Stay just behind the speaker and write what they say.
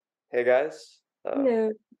Hey guys,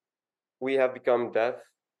 Hello. we have become Death,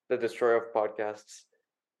 the destroyer of podcasts.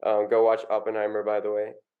 Go watch Oppenheimer, by the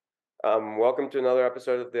way. Welcome to another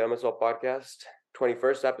episode of the MSL podcast,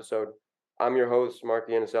 21st episode. I'm your host, Mark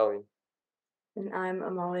Iannicelli. And I'm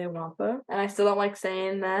Amalia Wampa. And I still don't like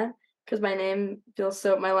saying that because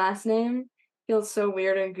my last name feels so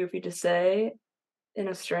weird and goofy to say in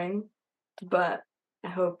a string. But I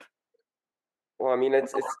hope. Well, I mean,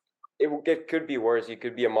 it could be worse. You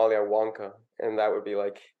could be Amalia Wonka, and that would be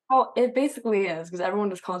like, Well, it basically is because everyone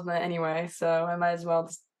just calls me that anyway. So I might as well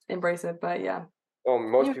just embrace it. But yeah. well,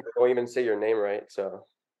 most Anyway, people don't even say your name right. So,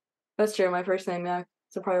 that's true. My first name, yeah,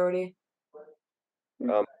 it's a priority.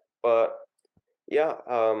 Mm. um, but yeah,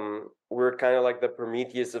 we're kind of like the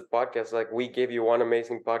Prometheus of podcasts. Like we gave you one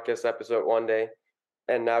amazing podcast episode one day,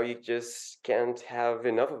 and now you just can't have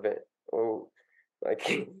enough of it. Oh,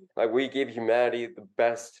 like like we gave humanity the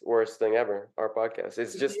best worst thing ever, our podcast.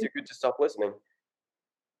 It's just too good to stop listening.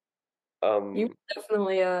 You um were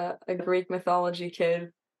definitely a Greek mythology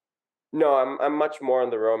kid. no, I'm much more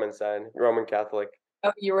on the Roman side, Roman Catholic.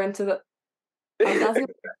 Oh, you were into the. I was asking.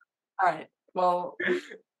 All right. Well,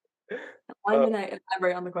 why uh, didn't I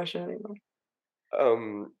elaborate on the question anymore?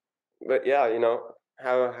 um but yeah,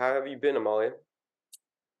 how have you been, Amalia?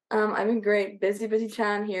 I've been great. Busy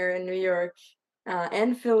town here in New York,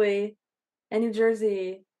 and Philly, and New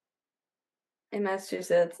Jersey, and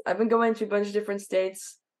Massachusetts. I've been going to a bunch of different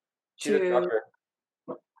states She's a to trucker.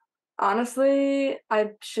 honestly,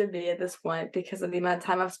 I should be at this point because of the amount of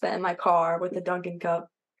time I've spent in my car with the Dunkin' cup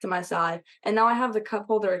to my side. And now I have the cup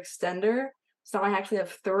holder extender. So now I actually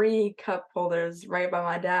have 3 cup holders right by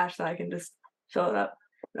my dash that I can just fill it up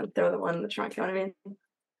and throw the one in the trunk. You know what I mean?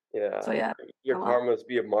 Yeah, So yeah, your I'm car up. must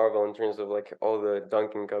be a marvel in terms of like all the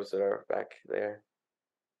Dunkin' cups that are back there.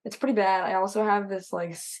 It's pretty bad. I also have this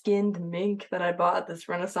like skinned mink that I bought at this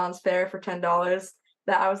Renaissance fair for $10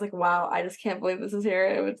 that I was like, wow, I just can't believe this is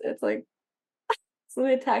here. It's like it's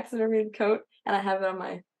literally a taxidermied coat and I have it on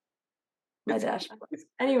my it's, dash. it's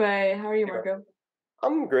Anyway, how are you, yeah. Marco?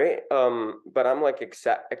 I'm great. But I'm like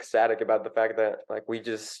ecstatic about the fact that like we're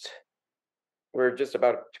just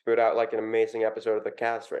about to put out like an amazing episode of the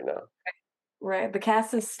cast right now. Right. The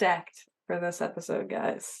cast is stacked for this episode,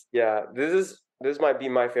 guys. Yeah, this might be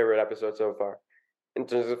my favorite episode so far in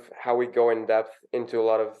terms of how we go in depth into a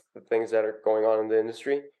lot of the things that are going on in the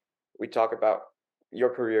industry. We talk about your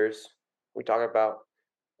careers. We talk about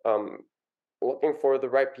um, looking for the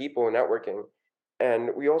right people in networking, and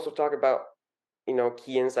we also talk about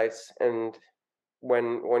key insights. And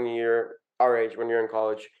when you're our age, when you're in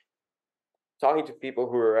college, talking to people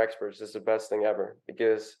who are experts is the best thing ever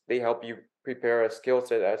because they help you prepare a skill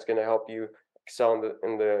set that's going to help you excel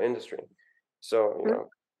in the industry. So, True.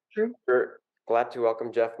 True. we're glad to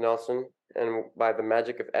welcome Jeff Nelson. And by the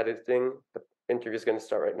magic of editing, the interview is going to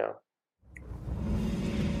start right now.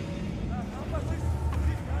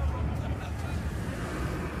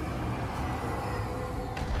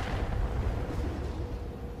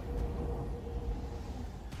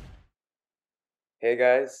 Hey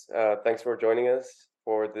guys, thanks for joining us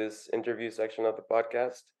for this interview section of the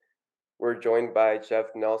podcast. We're joined by Jeff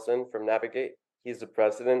Nelson from Navigate. He's the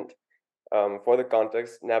president. For the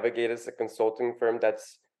context, Navigate is a consulting firm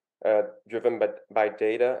that's driven by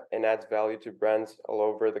data and adds value to brands all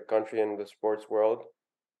over the country and the sports world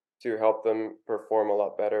to help them perform a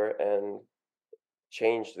lot better and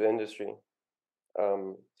change the industry.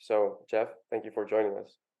 So, Jeff, thank you for joining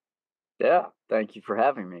us. Yeah, thank you for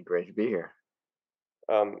having me. Great to be here.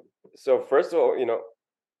 Um, so, first of all,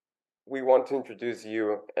 we want to introduce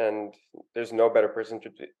you, and there's no better person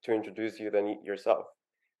to introduce you than yourself.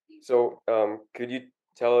 So, could you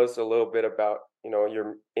tell us a little bit about,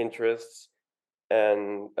 your interests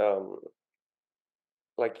and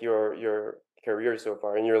like your career so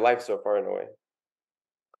far and your life so far in a way?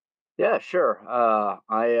 Yeah, sure.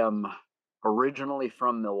 I am originally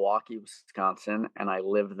from Milwaukee, Wisconsin, and I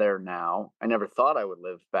live there now. I never thought I would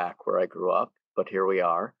live back where I grew up, but here we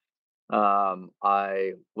are.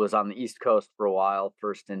 I was on the East Coast for a while,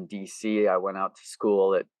 first in DC. I went out to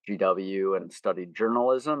school at GW and studied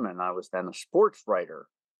journalism, and I was then a sports writer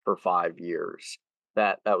for 5 years.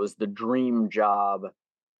 That was the dream job,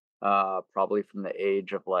 probably from the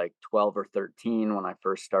age of like 12 or 13 when I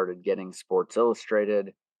first started getting Sports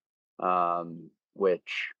Illustrated,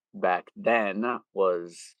 which back then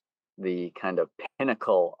was the kind of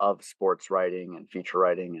pinnacle of sports writing and feature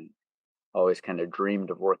writing, and always kind of dreamed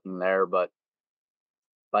of working there. But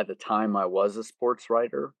by the time I was a sports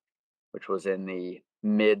writer, which was in the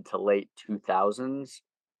mid to late 2000s,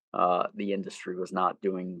 the industry was not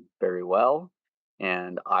doing very well.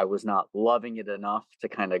 and I was not loving it enough to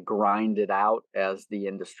kind of grind it out as the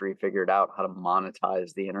industry figured out how to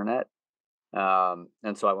monetize the internet.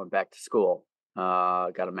 And so I went back to school,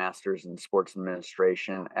 got a master's in sports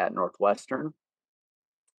administration at Northwestern.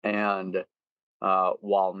 And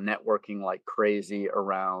while networking like crazy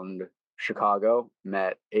around Chicago,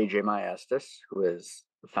 met AJ Maestas, who is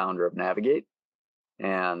the founder of Navigate,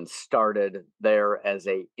 and started there as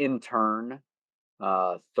a intern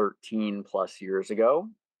 13 plus years ago,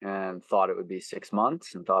 and thought it would be 6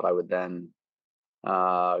 months, and thought I would then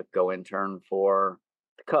go intern for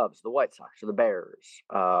the Cubs, the White Sox, or the Bears.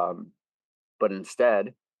 But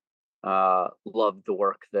instead, loved the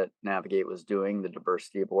work that Navigate was doing, the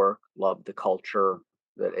diversity of work, loved the culture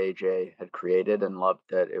that AJ had created, and loved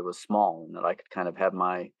that it was small and that I could kind of have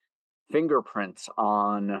my fingerprints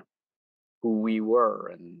on who we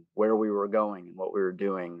were and where we were going and what we were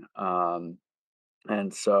doing.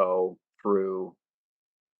 And so through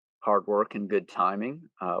hard work and good timing,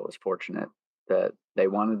 was fortunate that they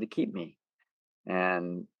wanted to keep me.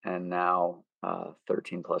 And now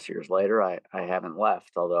 13 plus years later, I haven't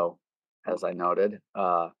left, although as I noted,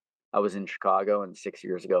 I was in Chicago and 6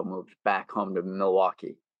 years ago moved back home to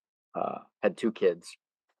Milwaukee. Had two kids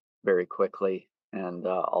very quickly, and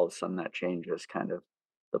all of a sudden that changes kind of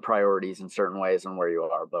the priorities in certain ways and where you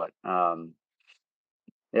are. But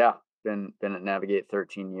yeah, been at Navigate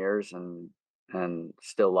 13 years and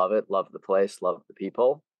still love it. Love the place. Love the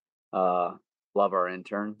people. Love our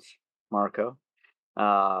interns, Marco.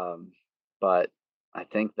 But I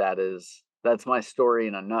think that's my story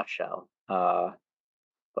in a nutshell.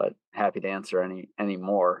 But happy to answer any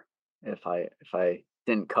more if I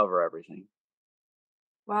didn't cover everything.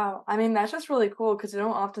 Wow. I mean, that's just really cool because you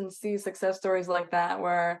don't often see success stories like that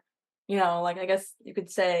where, like I guess you could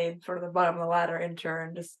say sort of the bottom of the ladder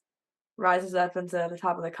intern just rises up into the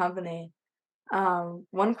top of the company.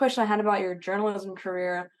 One question I had about your journalism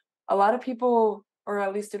career, a lot of people, or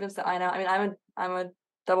at least students that I know, I mean, I'm a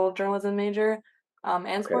double journalism major,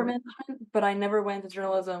 and sport Okay. management, but I never went into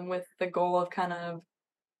journalism with the goal of kind of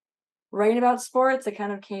writing about sports. It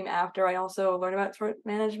kind of came after I also learned about sport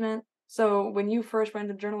management. So when you first went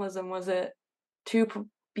into journalism, was it to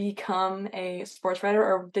become a sports writer,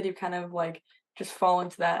 or did you kind of like just fall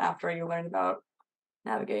into that after you learned about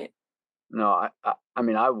Navigate? No, I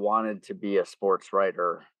mean, I wanted to be a sports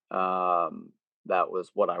writer. That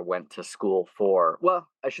was what I went to school for. Well,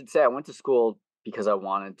 I should say I went to school because I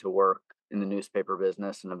wanted to work in the newspaper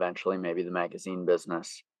business and eventually maybe the magazine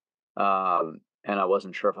business. And I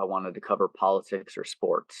wasn't sure if I wanted to cover politics or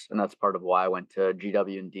sports. And that's part of why I went to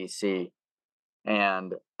GW in DC.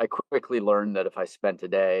 And I quickly learned that if I spent a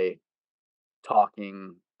day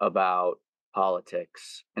talking about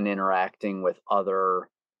politics and interacting with other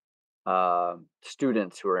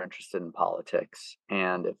students who are interested in politics,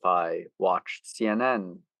 and if I watched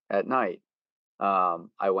CNN at night,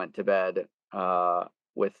 I went to bed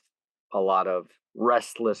with a lot of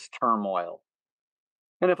restless turmoil.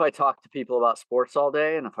 And if I talked to people about sports all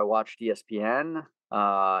day, and if I watched ESPN,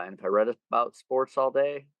 and if I read about sports all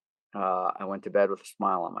day, I went to bed with a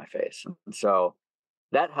smile on my face. And so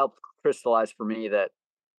that helped crystallize for me that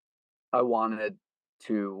I wanted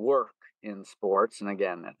to work in sports. And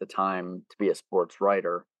again, at the time, to be a sports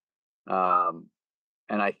writer. Um,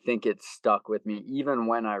 and I think it stuck with me even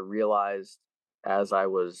when I realized, as I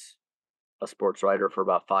was a sports writer for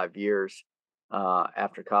about 5 years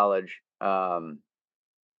after college,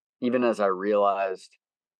 even as I realized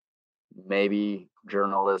maybe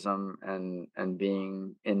journalism and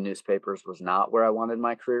being in newspapers was not where I wanted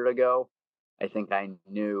my career to go, I think I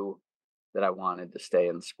knew that I wanted to stay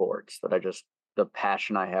in sports, that the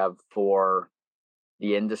passion I have for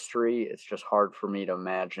the industry, it's just hard for me to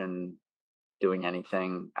imagine doing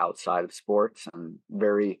anything outside of sports. And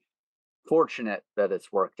very fortunate that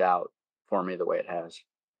it's worked out for me the way it has.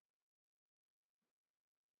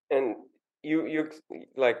 And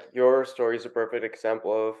like your story is a perfect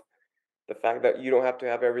example of the fact that you don't have to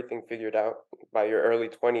have everything figured out by your early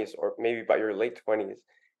 20s or maybe by your late 20s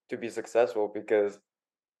to be successful because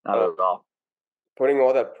Not uh, at all. putting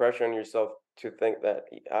all that pressure on yourself to think that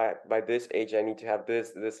by this age I need to have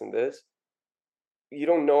this, this, and this, you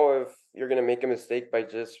don't know if you're gonna make a mistake by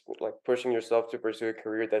just like pushing yourself to pursue a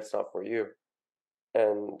career that's not for you.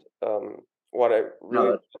 And what I really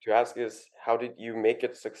No, wanted to ask is, how did you make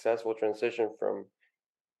a successful transition from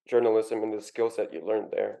journalism and the skill set you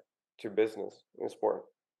learned there to business in sport?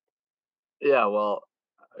 yeah, well,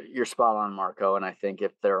 you're spot on, Marco. And I think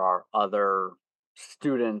if there are other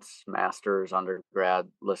students, masters, undergrad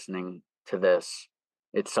listening to this,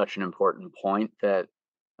 it's such an important point that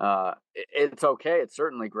It's okay. It's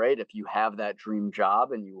certainly great if you have that dream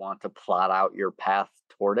job and you want to plot out your path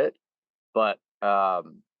toward it. But I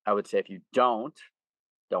would say if you don't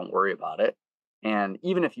worry about it. And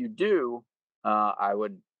even if you do, I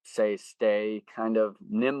would say stay kind of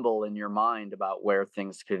nimble in your mind about where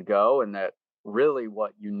things could go, and that really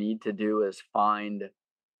what you need to do is find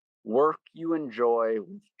work you enjoy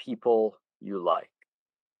with people you like.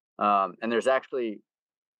 And there's actually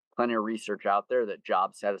plenty of research out there that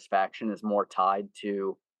job satisfaction is more tied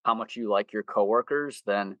to how much you like your coworkers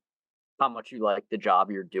than how much you like the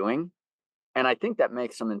job you're doing. And I think that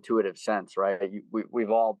makes some intuitive sense, right?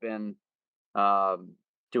 We've all been um,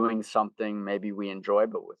 doing something maybe we enjoy,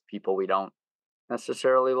 but with people we don't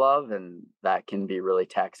necessarily love, and that can be really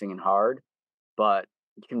taxing and hard. But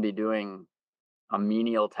you can be doing a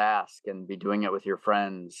menial task and be doing it with your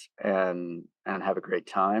friends and have a great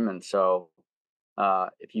time. And so,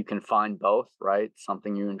 if you can find both, right,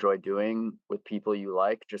 something you enjoy doing with people you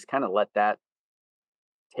like, just kind of let that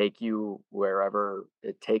take you wherever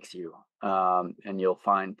it takes you, and you'll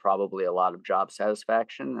find probably a lot of job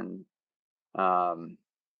satisfaction. And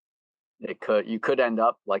you could end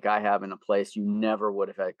up like I have in a place you never would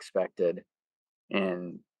have expected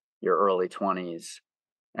in your early 20s,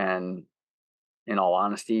 and in all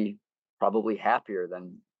honesty, probably happier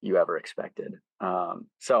than you ever expected.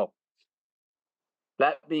 So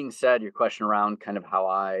that being said, your question around kind of how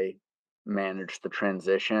I managed the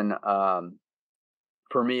transition,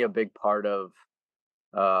 for me, a big part of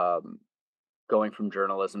um, going from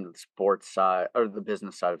journalism to the sports side or the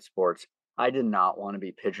business side of sports, I did not want to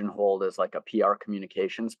be pigeonholed as like a PR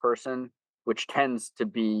communications person, which tends to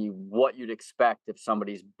be what you'd expect if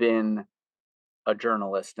somebody's been a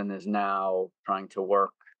journalist and is now trying to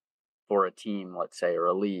work for a team, let's say, or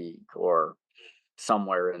a league or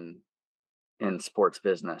somewhere in sports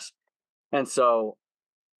business. And so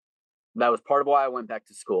that was part of why I went back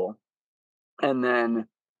to school. And then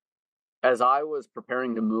as I was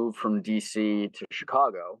preparing to move from DC to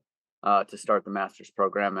Chicago to start the master's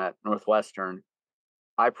program at Northwestern,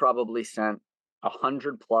 I probably sent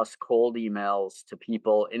 100+ cold emails to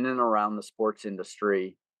people in and around the sports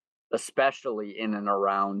industry, especially in and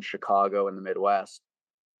around Chicago and the Midwest,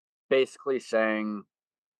 basically saying,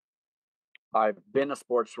 I've been a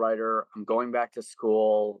sports writer. I'm going back to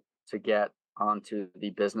school to get onto the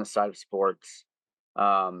business side of sports.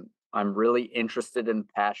 I'm really interested and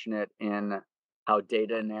passionate in how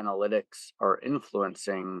data and analytics are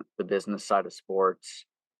influencing the business side of sports.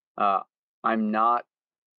 Uh, I'm not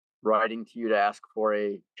writing to you to ask for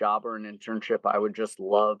a job or an internship. I would just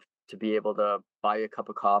love to be able to buy a cup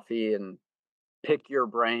of coffee and pick your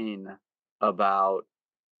brain about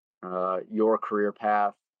your career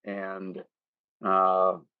path and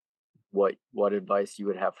uh, what advice you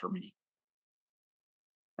would have for me.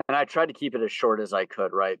 And I tried to keep it as short as I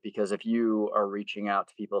could, right? Because if you are reaching out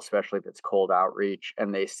to people, especially if it's cold outreach,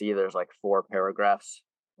 and they see there's like 4 paragraphs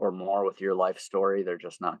or more with your life story, they're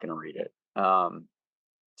just not going to read it.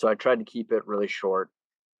 So I tried to keep it really short.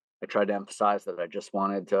 I tried to emphasize that I just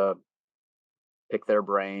wanted to pick their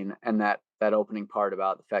brain, and that opening part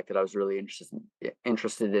about the fact that I was really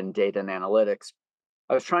interested in data and analytics.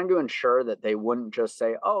 I was trying to ensure that they wouldn't just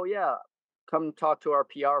say, "Oh yeah, come talk to our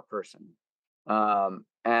PR person."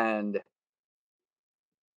 And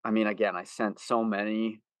I mean, again, I sent so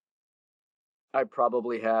many. I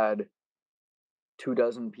probably had 2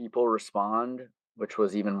 dozen people respond, which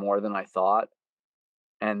was even more than I thought.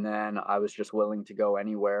 And then I was just willing to go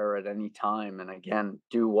anywhere at any time. And again,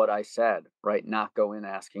 do what I said, right? Not go in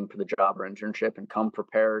asking for the job or internship, and come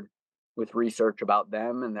prepared with research about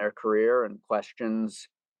them and their career and questions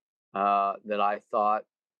that I thought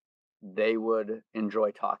they would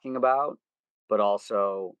enjoy talking about, but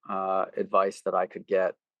also advice that I could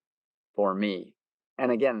get for me.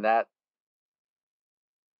 And again, that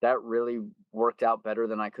really worked out better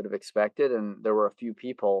than I could have expected. And there were a few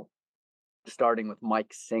people, starting with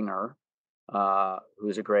Mike Singer,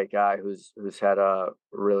 who's a great guy who's had a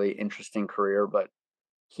really interesting career, but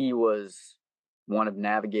he was one of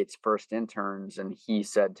Navigate's first interns, and he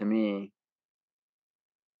said to me,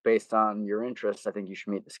 based on your interests, I think you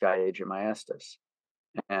should meet this guy AJ Maestas.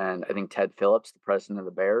 And I think Ted Phillips, the president of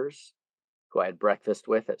the Bears, who I had breakfast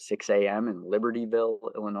with at 6 a.m. in Libertyville,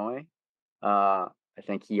 Illinois, I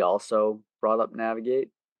think he also brought up Navigate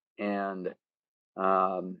and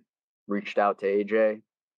reached out to AJ.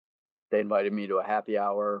 They invited me to a happy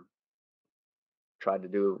hour, tried to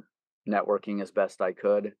do networking as best I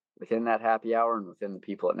could within that happy hour and within the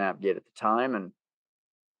people at Navigate at the time, and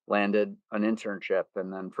landed an internship.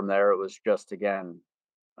 And then from there, it was just, again,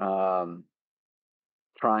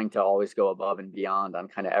 trying to always go above and beyond on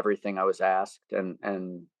kind of everything I was asked,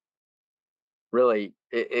 and really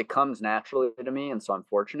it comes naturally to me, and so I'm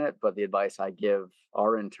fortunate. But the advice I give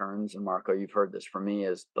our interns, and Marco, you've heard this from me,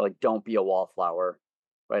 is like, don't be a wallflower,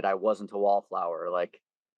 right? I wasn't a wallflower. Like,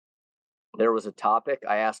 there was a topic,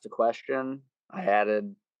 I asked a question, I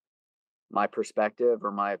added my perspective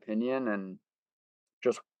or my opinion, and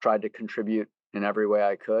just tried to contribute in every way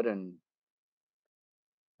I could. And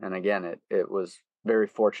again, it was very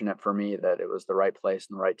fortunate for me that it was the right place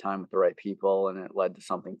and the right time with the right people, and it led to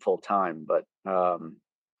something full time. But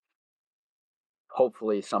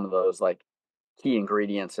hopefully some of those like key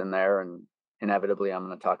ingredients in there, and inevitably I'm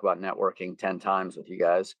going to talk about networking 10 times with you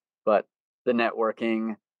guys, but the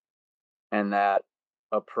networking and that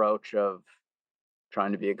approach of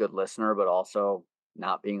trying to be a good listener, but also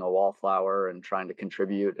not being a wallflower and trying to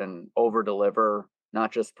contribute and over deliver,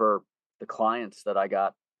 not just for the clients that I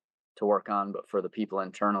got to work on, but for the people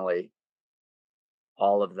internally.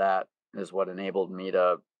 All of that is what enabled me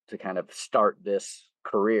to kind of start this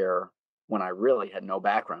career when I really had no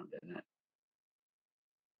background in it.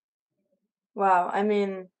 Wow. I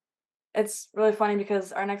mean, it's really funny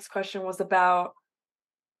because our next question was about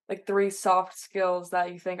like 3 soft skills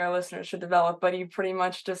that you think our listeners should develop, but you pretty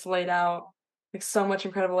much just laid out like so much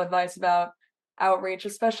incredible advice about outreach,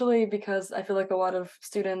 especially because I feel like a lot of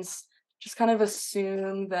students just kind of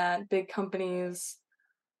assume that big companies,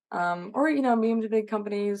 or medium to big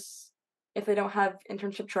companies, if they don't have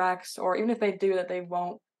internship tracks, or even if they do, that they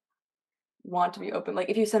won't want to be open. Like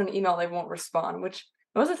if you send an email, they won't respond, which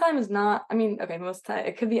most of the time is not. I mean, okay, most of the time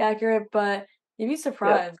it could be accurate, but you'd be Yeah.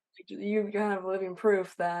 surprised. You're kind of living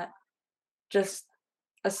proof that just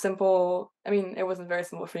a simple, I mean, it wasn't very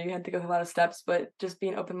simple for you. You had to go through a lot of steps, but just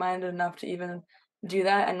being open-minded enough to even do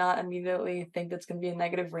that and not immediately think that's going to be a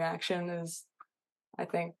negative reaction is, I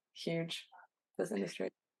think, huge for this industry.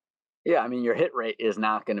 Yeah. I mean, your hit rate is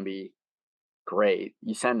not going to be great.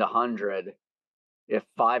 You send 100, if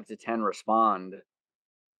 5 to 10 respond,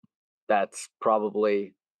 that's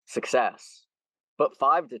probably success. But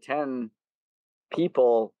 5 to 10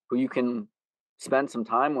 people who you can spend some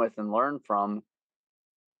time with and learn from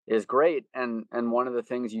is great. And one of the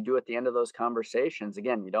things you do at the end of those conversations,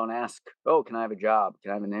 again, you don't ask, oh, can I have a job,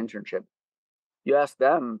 can I have an internship? You ask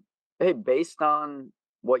them, hey, based on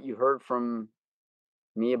what you heard from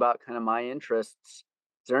me about kind of my interests,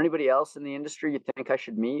 is there anybody else in the industry you think I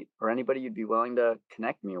should meet, or anybody you'd be willing to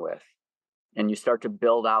connect me with? And you start to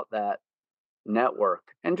build out that network.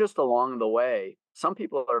 And just along the way, some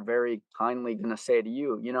people are very kindly going to say to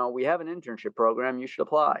you, we have an internship program, you should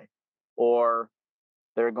apply. Or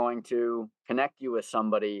they're going to connect you with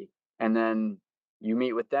somebody, and then you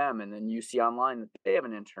meet with them, and then you see online that they have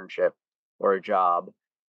an internship or a job,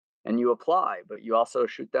 and you apply. But you also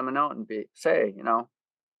shoot them a note and say,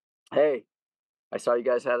 hey, I saw you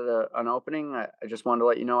guys had an opening. I just wanted to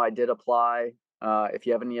let you know I did apply. If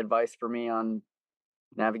you have any advice for me on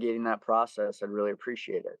navigating that process, I'd really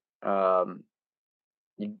appreciate it.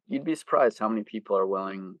 You'd be surprised how many people are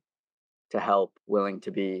willing to help, willing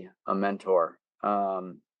to be a mentor.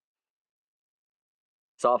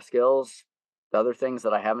 Soft skills, the other things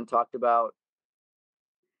that I haven't talked about,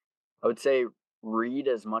 I would say read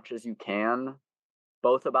as much as you can,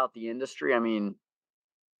 both about the industry. I mean,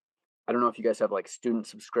 I don't know if you guys have like student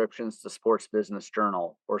subscriptions to Sports Business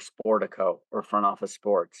Journal or Sportico or Front Office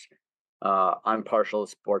Sports. I'm partial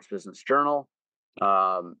to Sports Business Journal,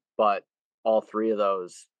 but all 3 of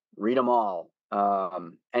those, read them all.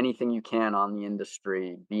 Anything you can on the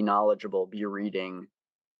industry, be knowledgeable, be reading.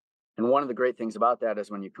 And one of the great things about that is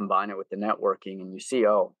when you combine it with the networking and you see,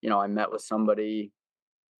 I met with somebody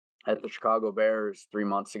at the Chicago Bears 3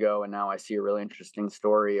 months ago, and now I see a really interesting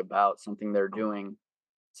story about something they're doing.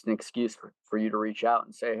 It's an excuse for you to reach out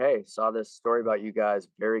and say, hey, saw this story about you guys,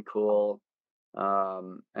 very cool.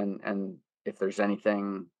 And if there's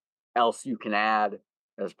anything else you can add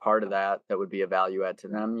as part of that would be a value add to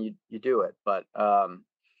them, you do it. But I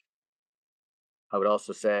would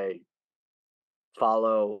also say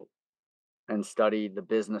follow and study the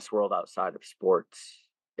business world outside of sports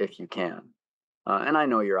if you can. And I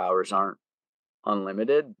know your hours aren't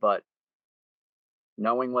unlimited, but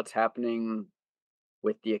knowing what's happening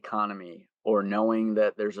with the economy, or knowing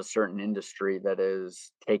that there's a certain industry that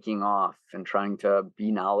is taking off and trying to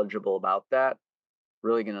be knowledgeable about that,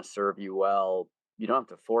 really going to serve you well. You don't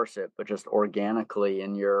have to force it, but just organically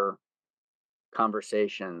in your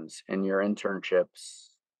conversations, in your internships,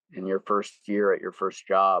 in your first year at your first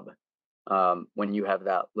job, when you have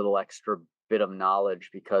that little extra bit of knowledge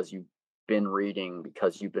because you've been reading,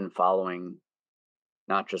 because you've been following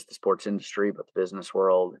not just the sports industry, but the business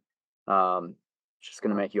world. It's just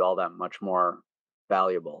going to make you all that much more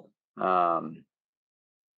valuable. And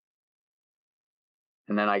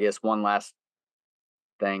then I guess one last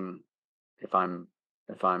thing, if I'm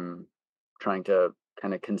trying to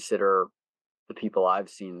kind of consider the people I've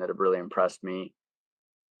seen that have really impressed me,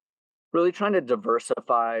 really trying to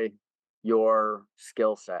diversify your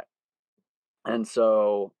skill set. And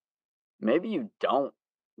so maybe you don't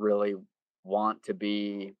really want to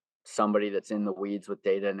be somebody that's in the weeds with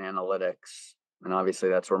data and analytics. And obviously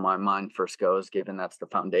that's where my mind first goes, given that's the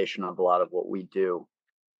foundation of a lot of what we do.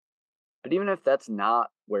 But even if that's not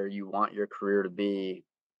where you want your career to be,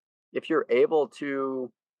 if you're able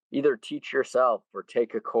to either teach yourself or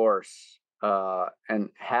take a course and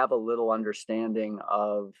have a little understanding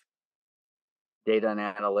of data and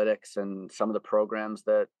analytics and some of the programs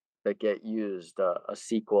that get used, a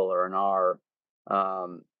SQL or an R,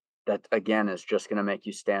 that again is just going to make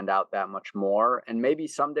you stand out that much more. And maybe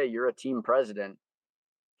someday you're a team president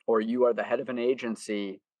or you are the head of an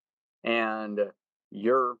agency and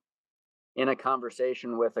you're in a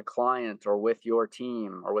conversation with a client or with your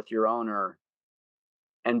team or with your owner.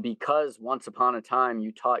 And because once upon a time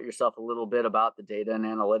you taught yourself a little bit about the data and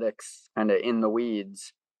analytics kind of in the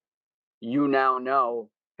weeds, you now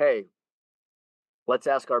know, hey, let's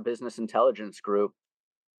ask our business intelligence group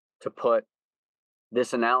to put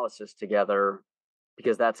this analysis together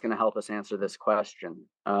because that's going to help us answer this question.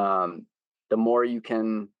 The more you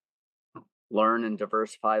can learn and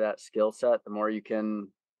diversify that skill set, the more you can,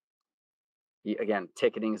 again,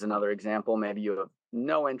 ticketing is another example. Maybe you have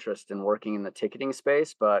no interest in working in the ticketing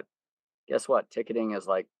space, but guess what? Ticketing is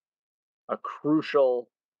like a crucial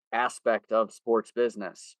aspect of sports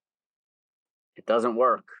business. It doesn't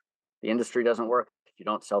work. The industry doesn't work if you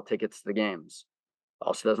don't sell tickets to the games. It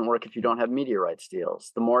also doesn't work if you don't have media rights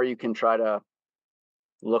deals. The more you can try to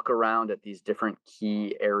look around at these different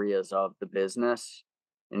key areas of the business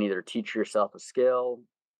and either teach yourself a skill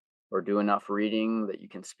or do enough reading that you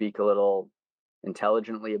can speak a little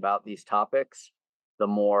intelligently about these topics, the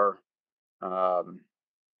more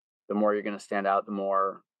you're going to stand out, the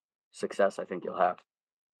more success I think you'll have.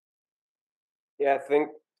 Yeah, I think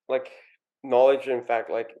like knowledge, in fact,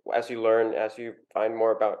 like as you learn, as you find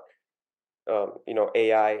more about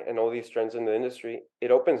AI and all these trends in the industry,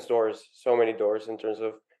 it opens doors, so many doors in terms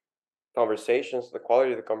of conversations. The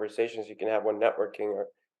quality of the conversations you can have when networking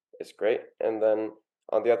is great. And then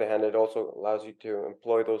on the other hand, it also allows you to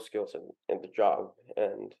employ those skills in the job.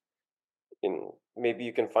 And maybe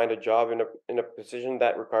you can find a job in a position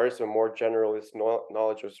that requires a more generalist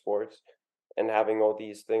knowledge of sports, and having all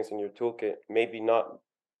these things in your toolkit, maybe not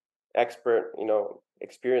expert,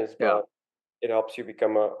 experience, Yeah. but it helps you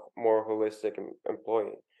become a more holistic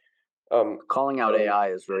employee. Calling out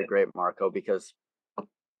AI is really great, Marco, because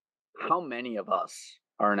how many of us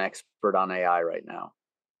are an expert on AI right now?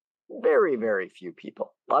 Very, very few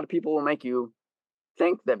people. A lot of people will make you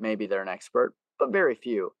think that maybe they're an expert, but very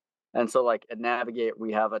few. And so, like at Navigate,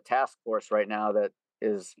 we have a task force right now that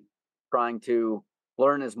is trying to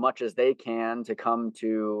learn as much as they can to come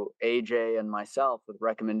to AJ and myself with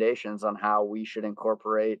recommendations on how we should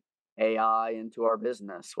incorporate AI into our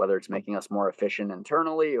business, whether it's making us more efficient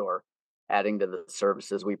internally or adding to the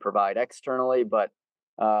services we provide externally. But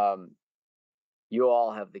you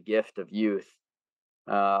all have the gift of youth.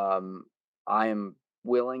 I am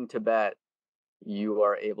willing to bet you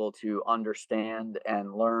are able to understand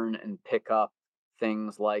and learn and pick up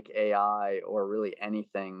things like AI or really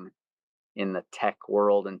anything in the tech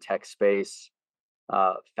world and tech space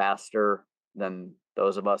faster than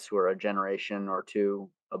those of us who are a generation or two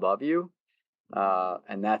above you.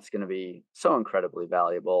 And that's going to be so incredibly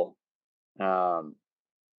valuable. And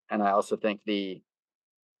I also think the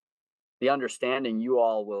understanding you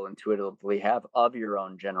all will intuitively have of your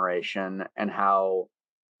own generation and how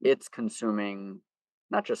it's consuming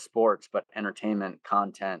not just sports, but entertainment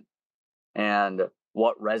content and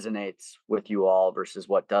what resonates with you all versus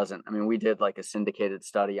what doesn't. I mean, we did like a syndicated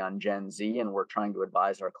study on Gen Z and we're trying to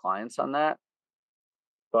advise our clients on that.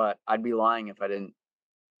 But I'd be lying if I didn't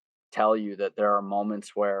tell you that there are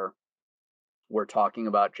moments where we're talking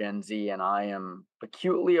about Gen Z and I am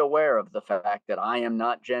acutely aware of the fact that I am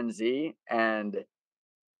not Gen Z. And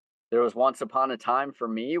there was once upon a time for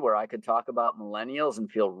me where I could talk about millennials and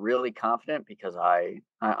feel really confident because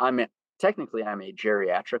I'm technically I'm a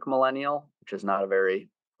geriatric millennial, which is not a very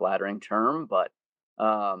flattering term, but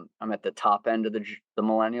I'm at the top end of the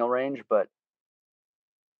millennial range. But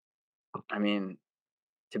I mean,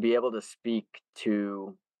 to be able to speak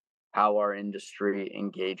to how our industry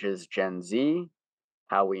engages Gen Z,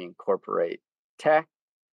 how we incorporate tech,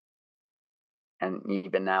 and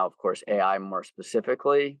even now, of course, AI more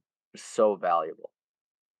specifically, so valuable.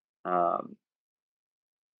 Um,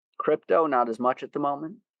 Crypto, not as much at the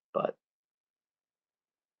moment, but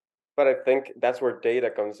But I think that's where data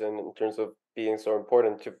comes in terms of being so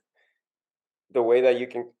important to the way that you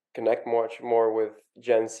can connect much more with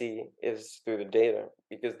Gen Z is through the data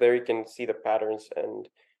because there you can see the patterns and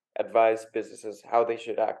advise businesses how they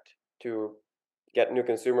should act to get new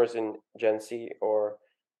consumers in Gen Z or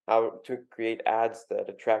how to create ads that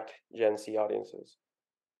attract Gen Z audiences.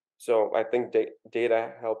 So I think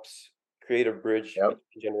data helps create a bridge yep,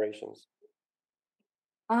 between generations.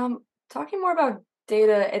 Talking more about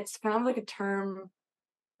data, it's kind of like a term.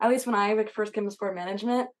 At least when I like first came to sport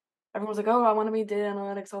management, everyone was like, "Oh, I want to be data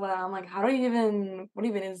analytics, all that." I'm like, "How do you even? What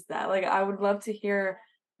even is that?" Like, I would love to hear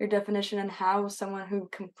your definition and how someone who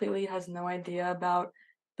completely has no idea about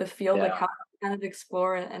the field, like yeah. how to kind of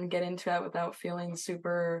explore and get into it without feeling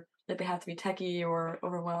super like they have to be techie or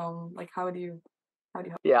overwhelmed. Like, how do you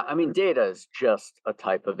help? Yeah, I mean, data is just a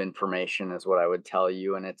type of information, is what I would tell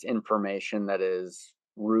you. And it's information that is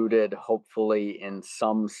rooted, hopefully, in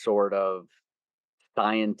some sort of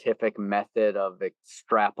scientific method of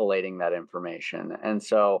extrapolating that information. And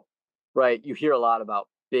so, right, you hear a lot about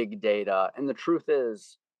big data. And the truth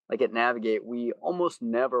is, like at Navigate, we almost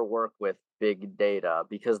never work with big data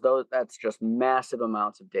because that's just massive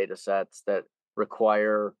amounts of data sets that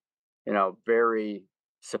require, very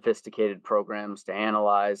sophisticated programs to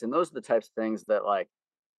analyze. And those are the types of things that like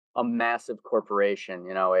a massive corporation,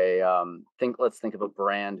 let's think of a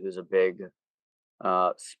brand who's a big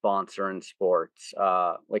sponsor in sports,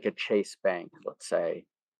 like a Chase Bank, let's say,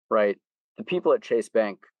 right? The people at Chase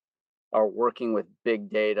Bank are working with big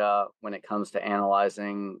data when it comes to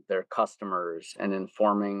analyzing their customers and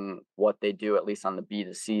informing what they do, at least on the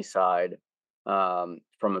B2C side,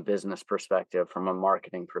 from a business perspective, from a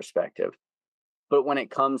marketing perspective. But when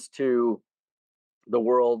it comes to the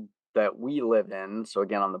world that we live in, so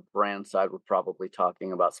again, on the brand side, we're probably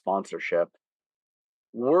talking about sponsorship.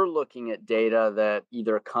 We're looking at data that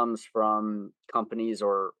either comes from companies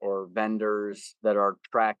or vendors that are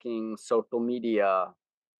tracking social media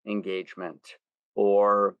engagement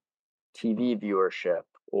or TV viewership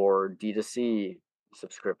or D2C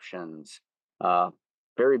subscriptions,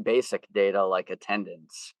 very basic data like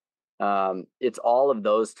attendance. It's all of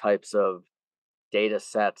those types of data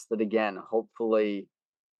sets that, again, hopefully,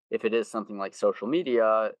 if it is something like social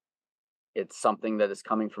media, it's something that is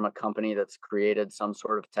coming from a company that's created some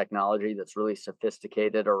sort of technology that's really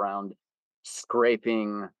sophisticated around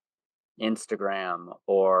scraping Instagram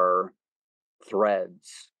or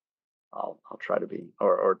Threads. I'll try to be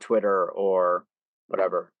or Twitter or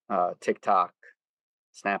whatever, TikTok,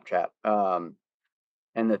 Snapchat,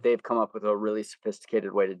 and that they've come up with a really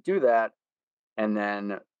sophisticated way to do that, and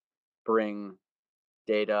then bring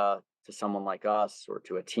data to someone like us or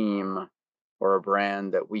to a team or a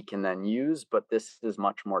brand that we can then use. But this is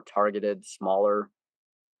much more targeted, smaller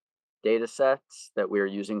data sets that we are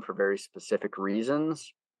using for very specific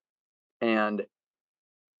reasons. And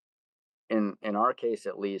in our case,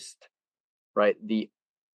 at least, right, the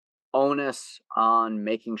onus on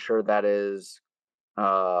making sure that is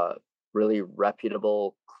uh, really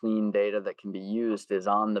reputable, clean data that can be used is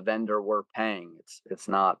on the vendor we're paying. It's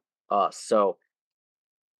not us. So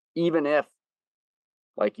even if,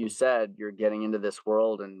 like you said, you're getting into this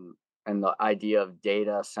world and the idea of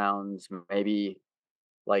data sounds maybe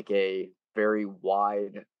like a very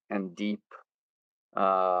wide and deep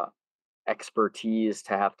uh, expertise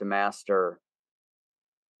to have to master,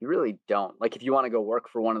 you really don't. Like if you want to go work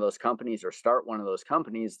for one of those companies or start one of those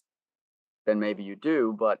companies, then maybe you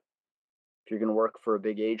do. But if you're going to work for a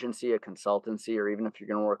big agency, a consultancy, or even if you're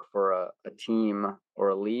going to work for a team or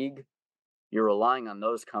a league, you're relying on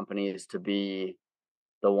those companies to be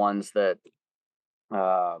the ones that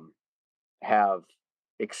um, have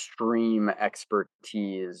extreme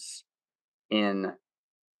expertise in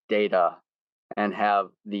data and have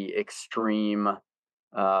the extreme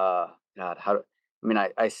God,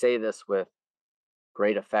 I say this with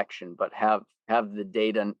great affection, but have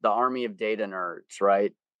the army of data nerds,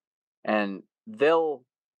 right? And they'll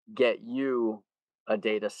get you a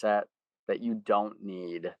data set that you don't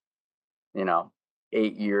need, you know,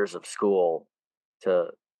 8 years of school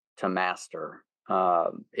to master.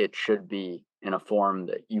 It should be in a form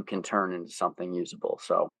that you can turn into something usable.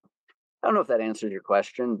 So I don't know if that answers your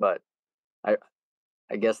question, but I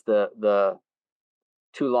I guess the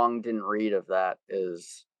too long didn't read of that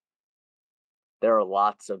is there are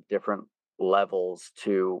lots of different levels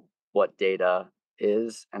to what data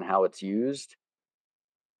is and how it's used,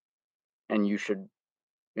 and you should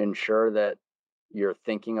ensure that you're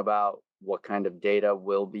thinking about what kind of data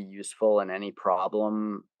will be useful in any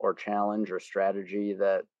problem or challenge or strategy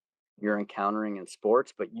that you're encountering in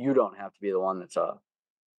sports, but you don't have to be the one that's a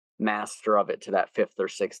master of it to that fifth or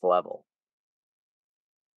sixth level.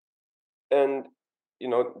 And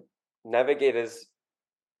Navigate is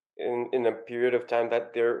in a period of time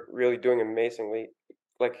that they're really doing amazingly.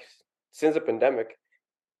 Like since the pandemic,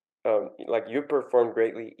 like you performed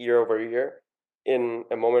greatly year over year in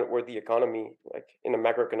a moment where the economy, like in a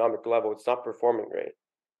macroeconomic level, it's not performing great.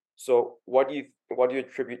 So what do you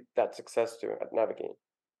attribute that success to at Navigate?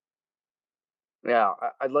 Yeah,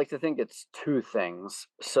 I'd like to think it's two things.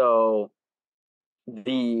 So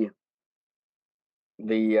the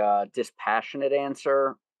dispassionate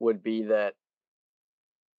answer would be that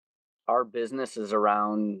our business is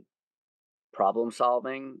around problem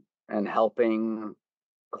solving and helping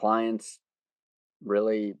clients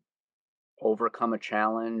really overcome a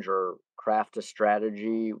challenge or craft a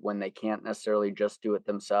strategy when they can't necessarily just do it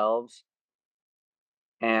themselves.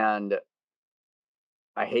 And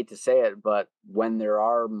I hate to say it, but when there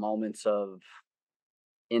are moments of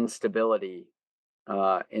instability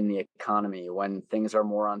in the economy, when things are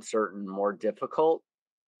more uncertain, more difficult,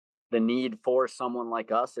 the need for someone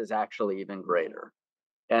like us is actually even greater.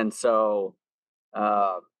 And so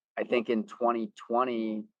I think in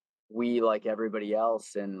 2020, we, like everybody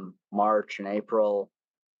else in March and April,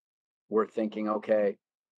 were thinking, okay,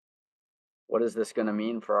 what is this going to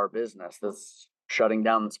mean for our business? This shutting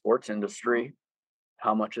down the sports industry.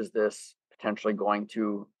 How much is this potentially going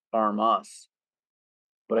to harm us?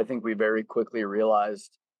 But I think we very quickly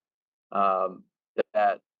realized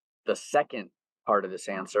that the second part of this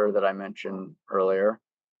answer that I mentioned earlier,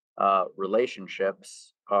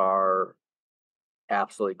 relationships are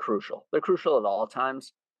absolutely crucial. They're crucial at all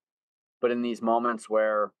times, but in these moments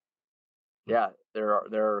where, yeah,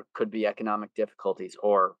 there could be economic difficulties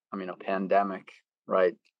or, I mean, a pandemic,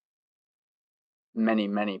 right?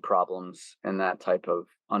 Many problems in that type of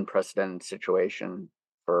unprecedented situation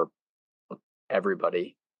for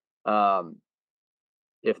everybody.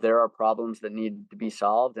 If there are problems that need to be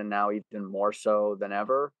solved, and now even more so than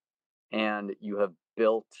ever, and you have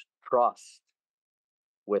built trust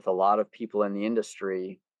with a lot of people in the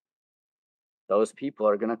industry, those people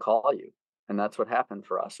are going to call you. And that's what happened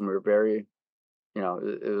for us. And we were very, we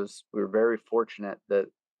were very fortunate that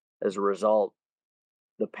as a result,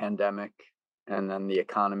 the pandemic and then the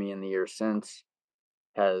economy in the years since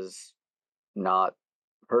has not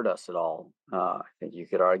hurt us at all. I think you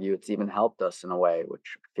could argue it's even helped us in a way,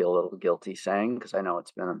 which I feel a little guilty saying because I know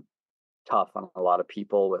it's been tough on a lot of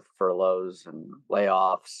people with furloughs and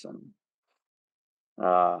layoffs, and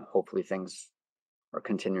hopefully things are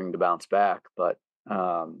continuing to bounce back. But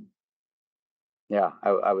yeah,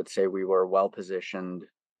 I would say we were well positioned,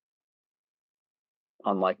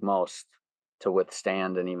 unlike most, to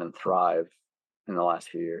withstand and even thrive in the last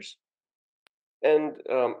few years. And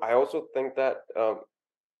I also think that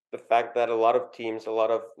the fact that a lot of teams, a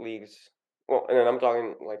lot of leagues, well, and then I'm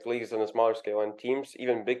talking like leagues on a smaller scale, and teams,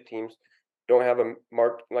 even big teams, don't have a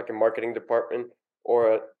marketing department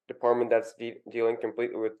or a department that's dealing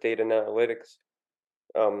completely with data and analytics.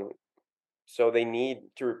 Um, so they need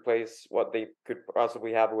to replace what they could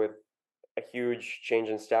possibly have with a huge change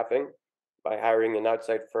in staffing by hiring an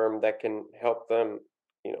outside firm that can help them,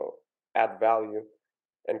 you know, add value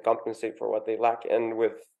and compensate for what they lack. And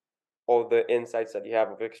with all the insights that you have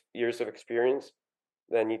of years of experience,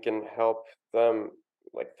 then you can help them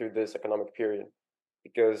like through this economic period,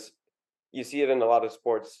 because you see it in a lot of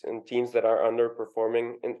sports and teams that are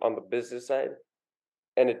underperforming on the business side,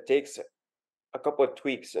 and it takes a couple of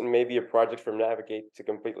tweaks and maybe a project from Navigate to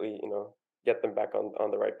completely, get them back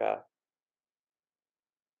on the right path.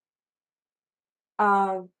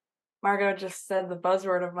 Margot just said the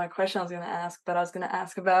buzzword of my question I was going to ask, but I was going to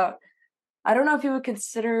ask about, I don't know if you would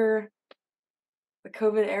consider the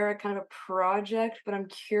COVID era kind of a project, but I'm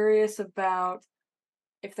curious about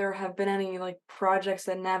if there have been any like projects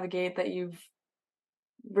that Navigate that you've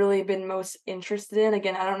really been most interested in.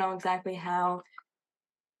 Again, I don't know exactly how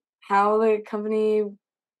the company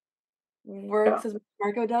Yeah. works as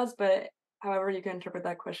Marco does, but however you can interpret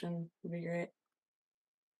that question would be great.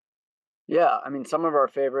 Yeah, I mean, some of our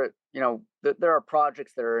favorite, there are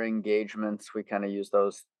projects that are engagements. We kind of use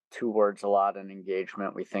those two words a lot in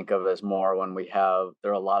engagement. We think of as more when there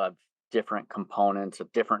are a lot of different components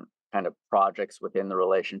of different kind of projects within the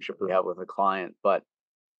relationship we have with a client. But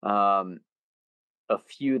a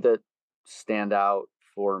few that stand out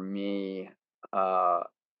for me, all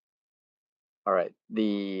right,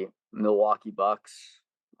 the Milwaukee Bucks,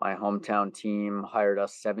 my hometown team, hired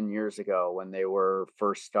us 7 years ago when they were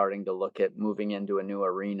first starting to look at moving into a new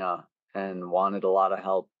arena. and wanted a lot of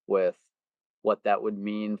help with what that would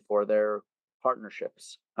mean for their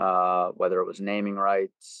partnerships, whether it was naming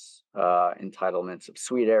rights, entitlements of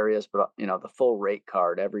suite areas, but the full rate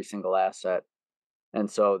card, every single asset. And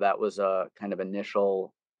so that was a kind of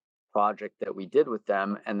initial project that we did with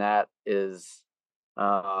them, and that is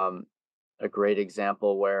um, a great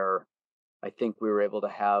example where I think we were able to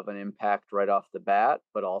have an impact right off the bat,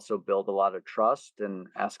 but also build a lot of trust and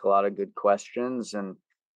ask a lot of good questions and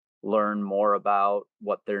learn more about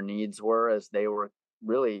what their needs were as they were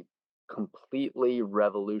really completely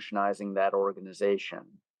revolutionizing that organization.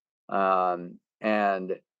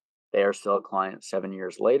 And they are still a client 7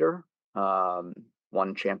 years later,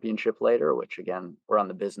 one championship later, which again, we're on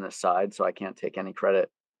the business side, so I can't take any credit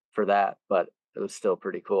for that, but it was still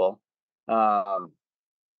pretty cool.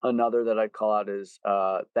 Another that I'd call out is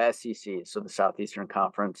the SEC, so the Southeastern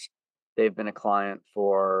Conference. They've been a client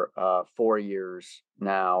for 4 years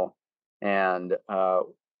now, and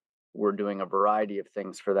we're doing a variety of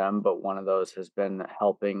things for them, but one of those has been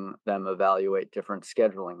helping them evaluate different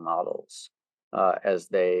scheduling models as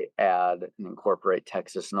they add and incorporate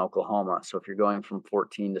Texas and Oklahoma. So if you're going from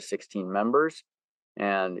 14 to 16 members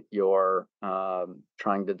and you're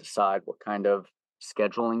trying to decide what kind of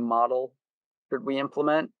scheduling model should we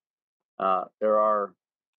implement, there are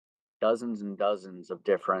dozens and dozens of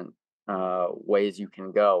different ways you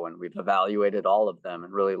can go, and we've evaluated all of them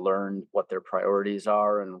and really learned what their priorities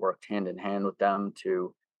are and worked hand in hand with them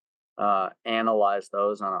to analyze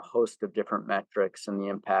those on a host of different metrics and the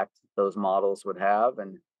impact those models would have.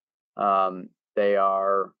 And they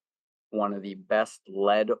are one of the best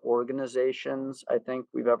led organizations I think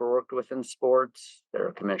we've ever worked with in sports.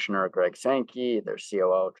 Their commissioner, Greg Sankey, their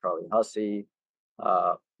COO, Charlie Hussey,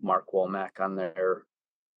 Mark Womack on their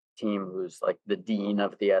team, who's like the dean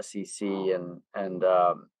of the SEC, and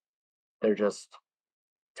they're just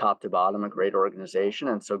top to bottom a great organization.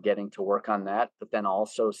 And so getting to work on that, but then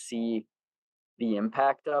also see the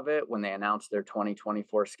impact of it when they announced their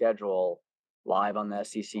 2024 schedule live on the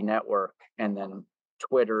SEC network, and then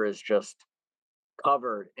Twitter is just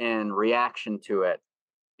covered in reaction to it,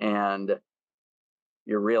 and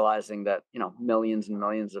you're realizing that millions and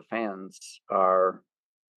millions of fans are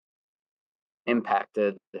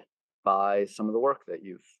impacted by some of the work that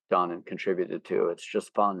you've done and contributed to. It's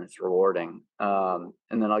just fun, it's rewarding. And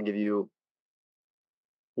then I'll give you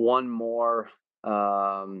one more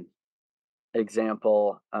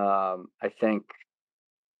example. I think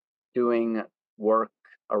doing work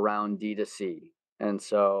around D2C. And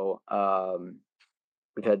so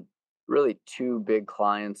we've had really two big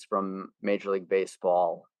clients from Major League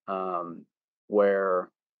Baseball where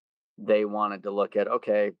they wanted to look at,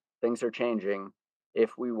 okay, things are changing.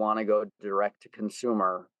 If we want to go direct to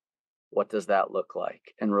consumer, what does that look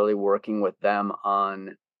like? And really working with them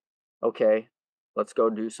on, okay, let's go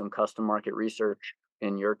do some custom market research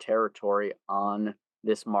in your territory on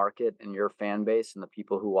this market and your fan base and the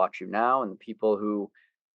people who watch you now and the people who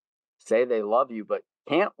say they love you but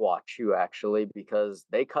can't watch you actually because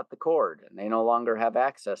they cut the cord and they no longer have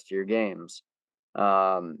access to your games.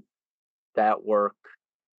 That work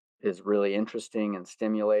is really interesting and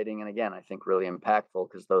stimulating, and again, I think really impactful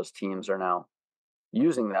because those teams are now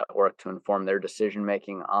using that work to inform their decision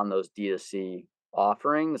making on those D2C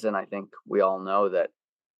offerings. And I think we all know that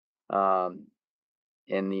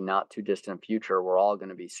in the not too distant future, we're all going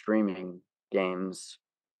to be streaming games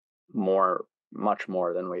much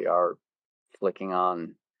more than we are flicking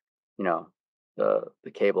on, the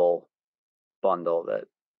cable bundle that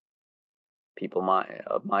people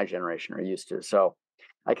of my generation are used to. So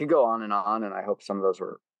I could go on, and I hope some of those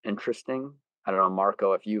were interesting. I don't know,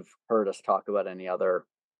 Marco, if you've heard us talk about any other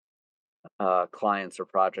clients or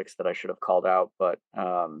projects that I should have called out, but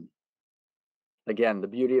again, the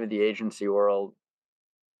beauty of the agency world,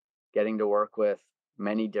 getting to work with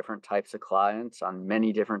many different types of clients on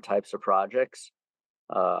many different types of projects,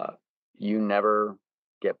 you never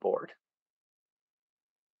get bored.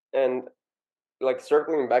 And like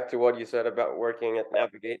circling back to what you said about working at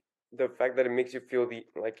Navigate, the fact that it makes you feel the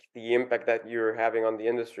impact that you're having on the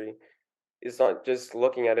industry is not just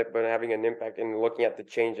looking at it, but having an impact and looking at the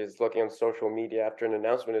changes, looking on social media after an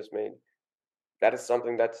announcement is made. That is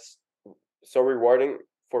something that's so rewarding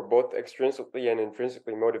for both extrinsically and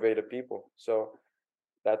intrinsically motivated people. So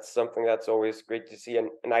that's something that's always great to see.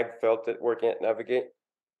 And I've felt it working at Navigate,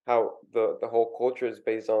 how the whole culture is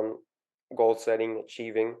based on goal setting,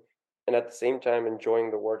 achieving, and at the same time enjoying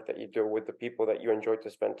the work that you do with the people that you enjoy to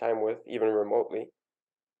spend time with, even remotely.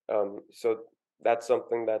 So that's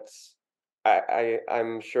something that's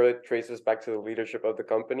I'm sure it traces back to the leadership of the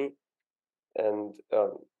company, and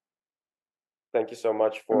Thank you so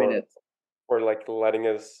much I mean, it's for like letting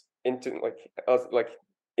us into like us like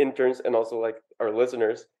interns and also like our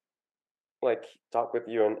listeners like talk with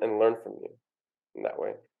you and learn from you in that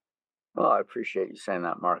way. well, I appreciate you saying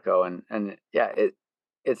that, Marco. And yeah,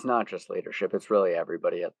 it's not just leadership, it's really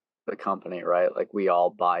everybody at the company, right? Like we all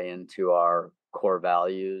buy into our core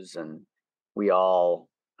values and we all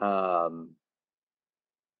um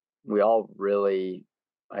we all really,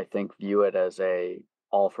 I think, view it as a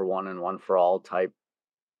all for one and one for all type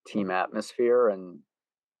team atmosphere. And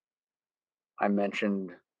I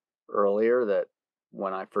mentioned earlier that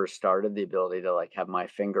when I first started, the ability to like have my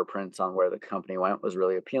fingerprints on where the company went was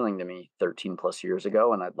really appealing to me 13 plus years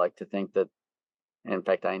ago. And I'd like to think that, in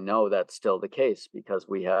fact, I know that's still the case because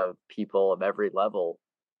we have people of every level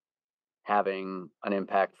having an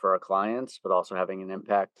impact for our clients, but also having an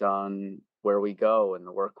impact on where we go and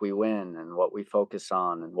the work we win and what we focus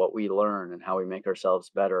on and what we learn and how we make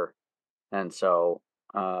ourselves better. And so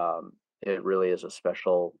it really is a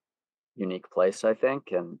special, unique place, I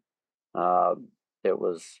think. And um, it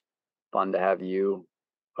was fun to have you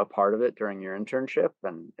a part of it during your internship.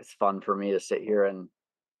 And it's fun for me to sit here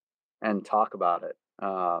and talk about it.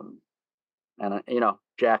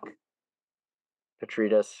 Jack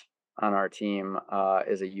Petritas on our team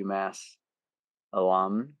is a UMass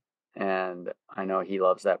alum, and I know he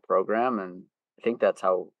loves that program. And I think that's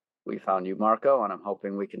how we found you, Marco. And I'm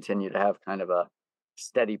hoping we continue to have kind of a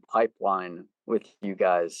steady pipeline with you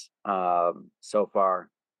guys. So far,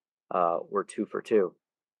 we're 2 for 2.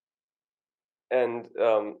 And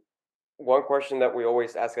one question that we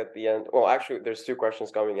always ask at the end, well, actually, there's two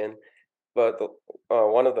questions coming in, but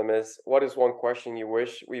one of them is, what is one question you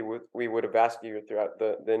wish we would have asked you throughout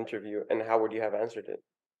the interview, and how would you have answered it?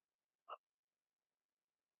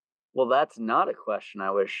 Well, that's not a question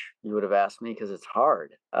I wish you would have asked me because it's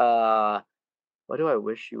hard. What do I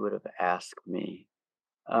wish you would have asked me?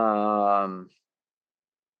 Um,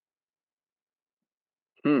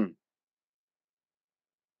 hmm.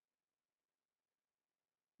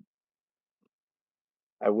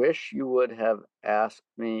 I wish you would have asked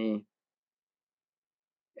me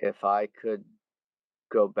if I could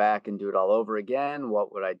go back and do it all over again,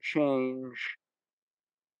 what would I change?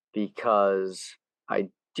 Because I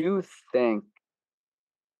do think,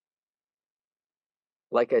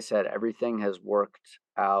 like I said, everything has worked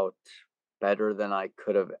out better than I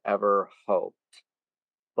could have ever hoped.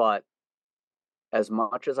 But as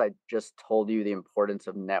much as I just told you the importance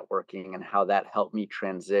of networking and how that helped me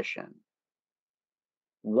transition,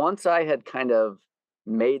 once I had kind of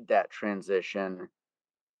made that transition,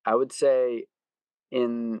 I would say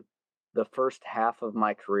in the first half of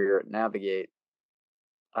my career at Navigate,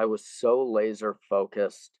 I was so laser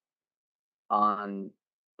focused on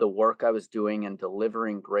the work I was doing and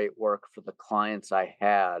delivering great work for the clients I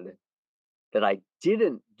had that I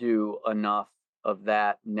didn't do enough of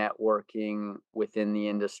that networking within the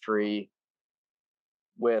industry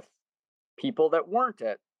with people that weren't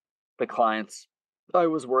at the clients I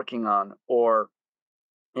was working on. Or,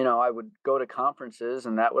 I would go to conferences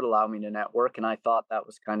and that would allow me to network. And I thought that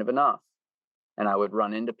was kind of enough. And I would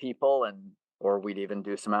run into people or we'd even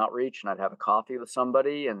do some outreach and I'd have a coffee with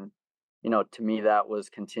somebody. And, to me, that was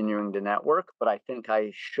continuing to network. But I think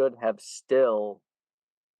I should have still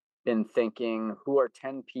been thinking, who are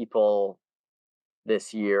 10 people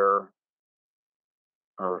this year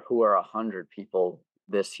or who are 100 people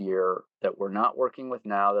this year that we're not working with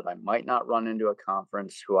now that I might not run into a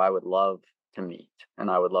conference who I would love to meet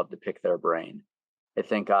and I would love to pick their brain. I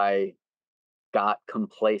think I got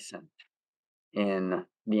complacent in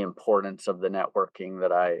the importance of the networking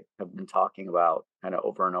that I have been talking about kind of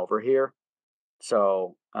over and over here.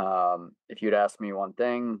 So if you'd ask me one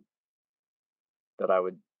thing that I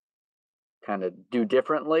would kind of do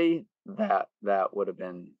differently, that would have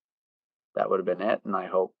been it. And I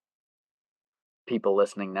hope people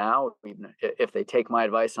listening now, even if they take my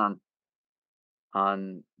advice on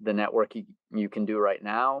the network you can do right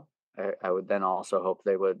now, I would then also hope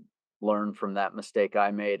they would learn from that mistake I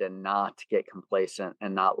made and not get complacent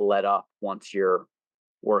and not let up once you're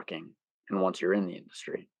working and once you're in the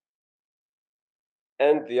industry.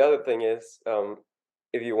 And the other thing is,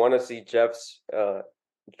 if you want to see Jeff's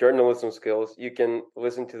journalism skills, you can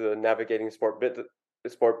listen to the Navigating Sport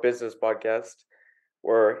Business podcast,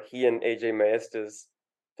 where he and AJ Maestas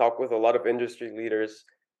talk with a lot of industry leaders.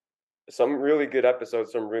 Some really good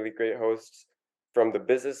episodes, some really great hosts from the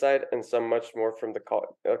business side, and some much more from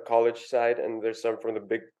the college side, and there's some from the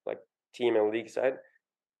big like team and league side.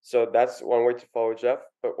 So that's one way to follow Jeff.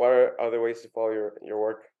 But what are other ways to follow your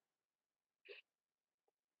work?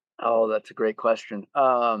 Oh, that's a great question.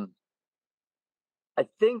 I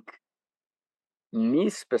think Me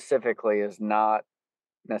specifically is not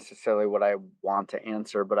necessarily what I want to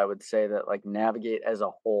answer, but I would say that like Navigate as a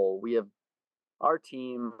whole, we have our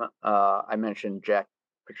team. I mentioned Jack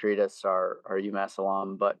Petridas, our UMass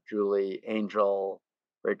alum, but Julie Angel,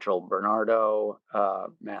 Rachel Bernardo,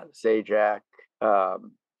 Matt Zajac,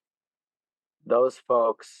 um, those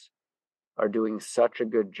folks are doing such a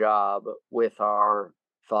good job with our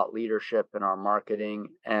thought leadership and our marketing.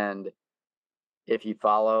 And if you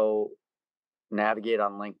follow Navigate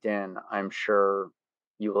on LinkedIn, I'm sure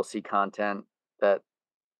you will see content that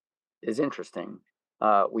is interesting.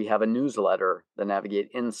 We have a newsletter, the Navigate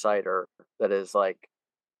Insider, that is like,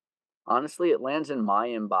 honestly, it lands in my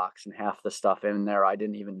inbox and half the stuff in there I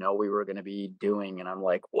didn't even know we were going to be doing. And I'm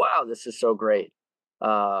like, wow, this is so great.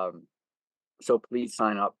 So please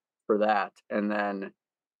sign up for that. And then,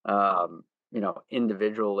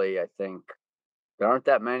 individually, I think there aren't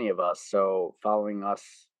that many of us. So following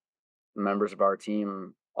us, members of our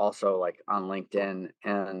team, also like on LinkedIn,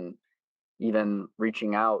 and even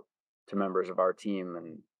reaching out to members of our team,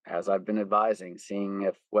 and as I've been advising, seeing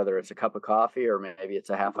if whether it's a cup of coffee or maybe it's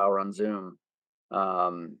a half hour on Zoom,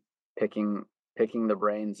 um, picking the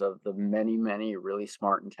brains of the many really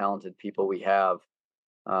smart and talented people we have.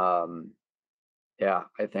 Um, yeah,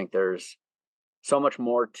 I think there's so much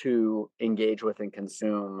more to engage with and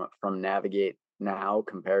consume from Navigate now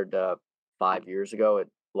compared to 5 years ago. It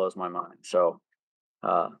blows my mind. So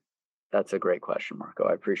that's a great question, Marco.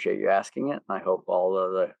 I appreciate you asking it. I hope all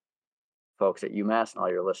of the folks at UMass and all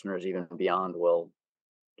your listeners, even beyond, will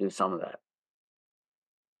do some of that.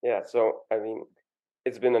 Yeah, so I mean,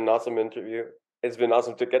 it's been an awesome interview. It's been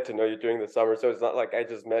awesome to get to know you during the summer. So it's not like I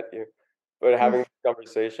just met you, but having this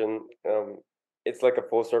conversation, it's like a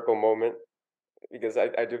full circle moment because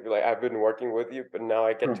I do feel like I've been working with you, but now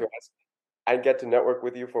I get to network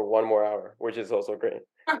with you for 1 more hour, which is also great.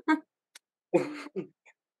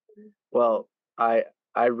 Well, I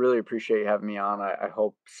really appreciate you having me on. I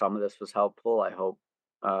hope some of this was helpful. I hope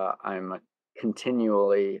I'm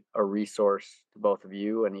continually a resource to both of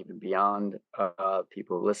you and even beyond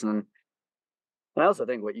people listening. And I also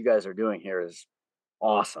think what you guys are doing here is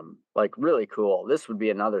awesome, like really cool. This would be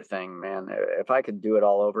another thing, man. If I could do it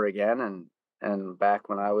all over again, and back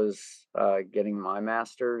when I was getting my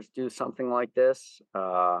master's, do something like this.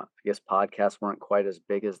 I guess podcasts weren't quite as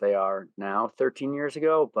big as they are now 13 years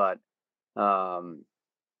ago, but um,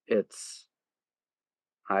 it's,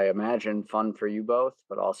 I imagine, fun for you both,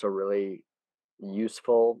 but also really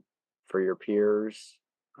useful for your peers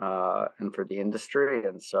and for the industry.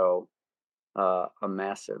 And so a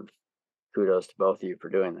massive kudos to both of you for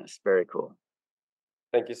doing this. Very cool.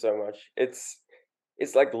 Thank you so much.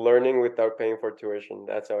 It's like learning without paying for tuition.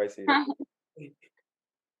 That's how I see it.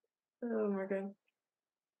 Oh my god.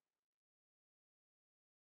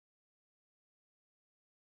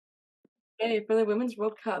 Okay, for the Women's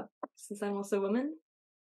World Cup, since I'm also a woman,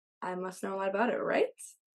 I must know a lot about it, right?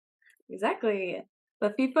 Exactly. The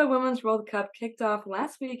FIFA Women's World Cup kicked off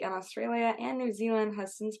last week, and Australia and New Zealand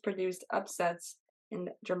has since produced upsets and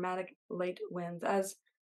dramatic late wins, as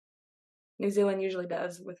New Zealand usually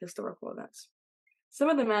does with historical events. Some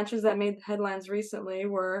of the matches that made headlines recently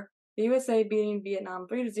were the USA beating Vietnam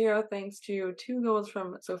 3-0 thanks to 2 goals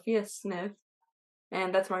from Sophia Smith,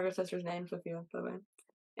 and that's Margaret's sister's name, Sophia, by the way,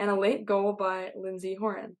 and a late goal by Lindsay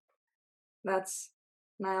Horan. That's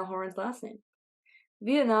Niall Horan's last name.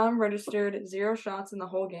 Vietnam registered 0 shots in the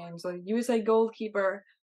whole game, so USA goalkeeper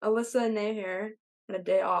Alyssa Naher had a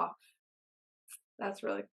day off. That's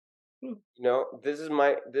really You know, this is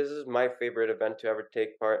my favorite event to ever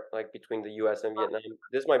take part, like between the US and Vietnam.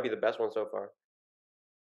 This might be the best one so far.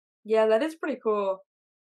 yeah, that is pretty cool,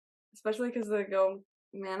 especially because the goal.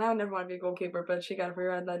 Man, I would never want to be a goalkeeper, but she got a free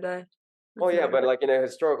ride that day. Oh That's yeah, amazing. but like in a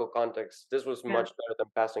historical context, this was Yeah. much better than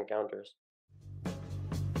past encounters.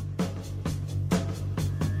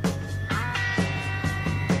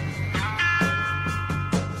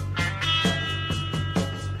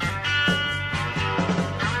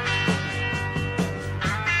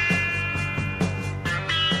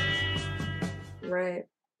 Right.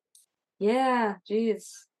 Yeah,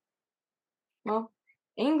 geez. Well,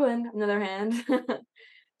 England, on the other hand,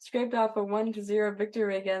 scraped off a 1-0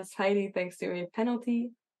 victory against Haiti thanks to a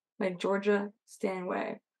penalty by Georgia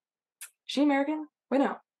Stanway. She American? Wait,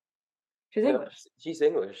 no. She's No, English. she's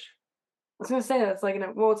English. I was gonna say that's like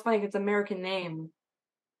well, it's funny 'cause it's American name,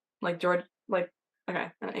 like George, like okay,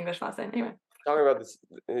 an English last name. Anyway, Talking about this,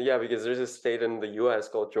 yeah, because there's a state in the US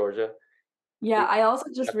called Georgia. yeah, It- I also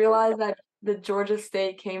just realized that the Georgia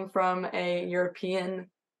state came from a European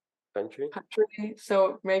Country. country,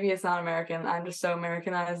 so maybe it's not American. I'm just so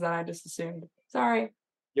Americanized that I just assumed. Sorry.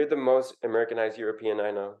 You're the most Americanized European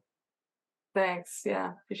I know. Thanks. Yeah,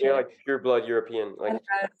 You're appreciate it. like pure blood European. And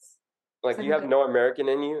guys, Like you same have to no American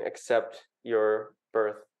in you except your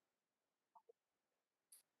birth.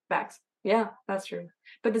 facts. Yeah, that's true.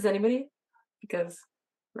 But does anybody? Because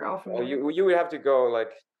we're all Well, familiar. you would have to go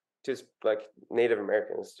like just like Native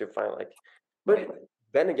Americans to find like, Right. but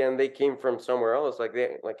then again, they came from somewhere else. Like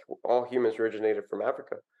all humans originated from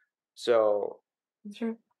Africa. So That's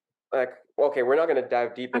true. like, okay, we're not gonna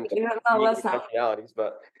dive deep Okay, into no, unique let's not. nationalities,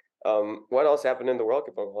 but what else happened in the World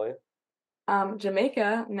Cup, Amalia?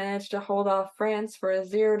 Jamaica managed to hold off France for a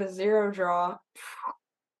 0-0 draw.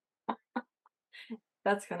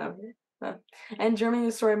 That's kind of and Germany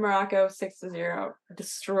destroyed Morocco 6-0.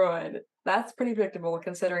 Destroyed. That's pretty predictable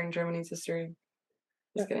considering Germany's history.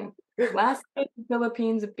 Just kidding. Last night, the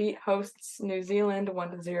Philippines beat hosts New Zealand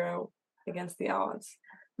 1-0 against the odds.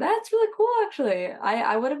 That's really cool, actually.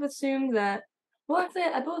 I would have assumed that. Well, actually,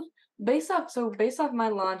 I both based off my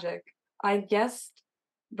logic, I guessed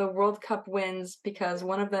the World Cup wins because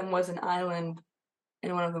one of them was an island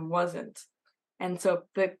and one of them wasn't, and so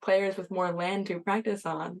the players with more land to practice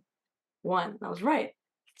on won. I was right.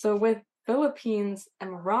 So with Philippines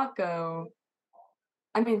and Morocco,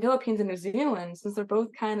 I mean Philippines and New Zealand, since they're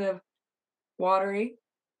both kind of watery,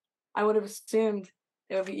 I would have assumed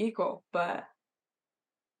it would be equal, but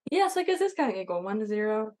yeah, so I guess it's kind of equal,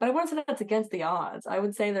 1-0. But I wouldn't say that's against the odds. I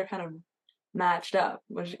would say they're kind of matched up.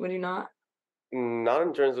 Would you not? Not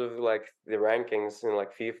in terms of like the rankings in like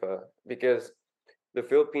FIFA, because the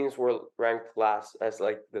Philippines were ranked last as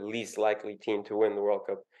like the least likely team to win the World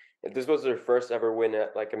Cup. And this was their first ever win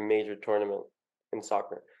at like a major tournament in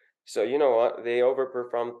soccer. So you know what? They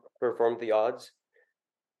performed the odds.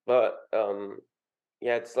 But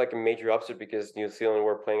yeah, it's like a major upset because New Zealand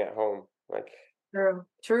were playing at home. Like True.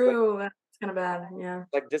 it's like True. That's kind of bad. Yeah.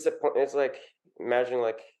 disappoint. It's like imagine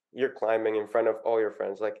like you're climbing in front of all your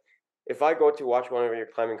friends. Like if I go to watch one of your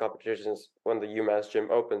climbing competitions when the UMass gym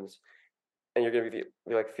opens, and you're gonna be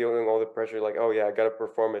like feeling all the pressure, like oh yeah, I gotta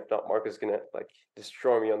perform. If not, Mark is gonna like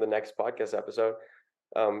destroy me on the next podcast episode.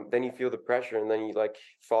 Then you feel the pressure, and then you like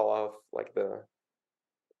fall off like the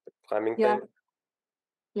climbing Yeah. thing.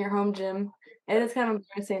 Your home gym. It is kind of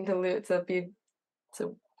embarrassing to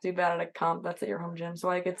do bad at a comp that's at your home gym. So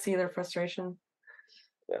I could see their frustration.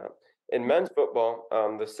 Yeah. In men's football,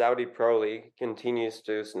 the Saudi Pro League continues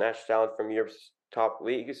to snatch talent from Europe's top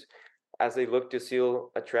leagues as they look to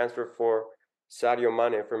seal a transfer for Sadio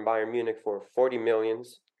Mane from Bayern Munich for 40 million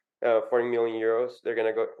euros. They're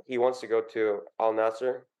gonna go. He wants to go to Al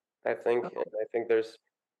Nassr, I think, and I think there's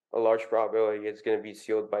a large probability it's gonna be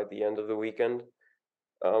sealed by the end of the weekend.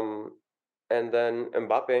 Um, and then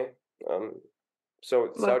Mbappe, um, so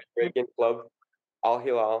Look, Saudi Arabian club Al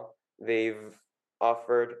Hilal, they've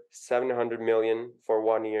offered 700 million for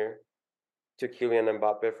 1 year to Kylian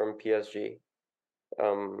Mbappe from PSG.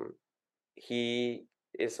 Um, he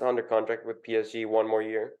is under contract with PSG 1 more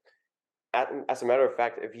year. As a matter of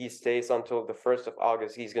fact, if he stays until the 1st of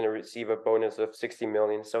August, he's going to receive a bonus of 60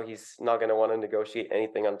 million. So he's not going to want to negotiate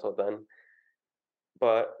anything until then.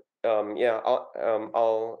 But yeah,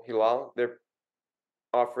 Al Hilal, they're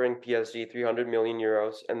offering PSG 300 million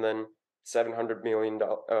euros and then 700 million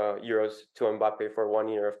euros to Mbappe for 1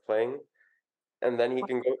 year of playing, and then he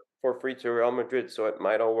can go for free to Real Madrid. So it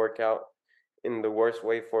might all work out in the worst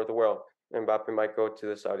way for the world. Mbappe might go to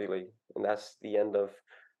the Saudi league, and that's the end of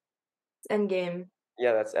end game.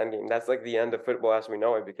 yeah, that's endgame. That's like the end of football as we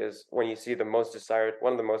know it. Because when you see one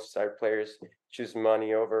of the most desired players choose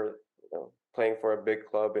money over playing for a big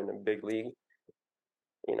club in a big league,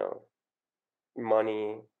 you know,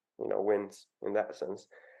 money wins in that sense.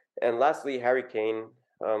 And lastly, Harry Kane.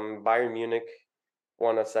 Bayern Munich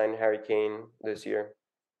want to sign Harry Kane this year.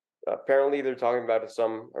 Apparently, they're talking about a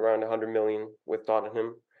sum around 100 million with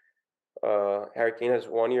Tottenham. Harry Kane has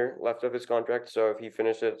 1 year left of his contract, so if he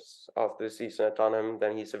finishes off this season at Tottenham,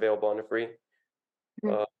 then he's available on a free.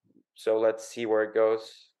 Mhm. So let's see where it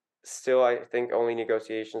goes. Still, I think only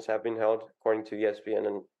negotiations have been held, according to ESPN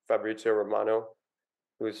and Fabrizio Romano,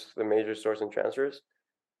 who's the major source in transfers,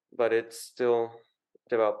 but it's still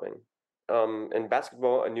developing. In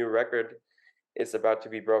basketball, a new record is about to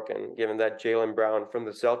be broken, given that Jaylen Brown from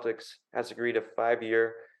the Celtics has agreed a 5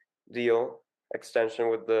 year deal extension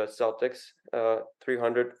with the Celtics,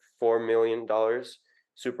 $304 million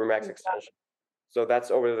supermax extension. So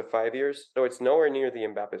that's over the 5 years. So it's nowhere near the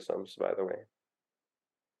Mbappe sums, by the way.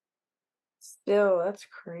 Still, that's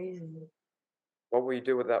crazy. What will you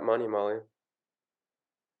do with that money, Molly?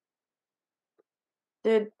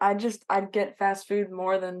 Dude, I'd get fast food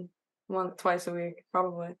more than twice a week,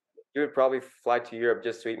 probably. You would probably fly to Europe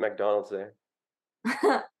just to eat McDonald's there.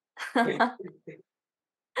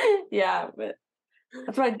 Yeah, but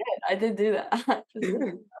that's what I did. I did do that.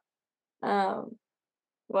 Um,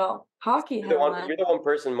 well, hockey headline. You're the one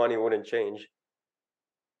person money wouldn't change.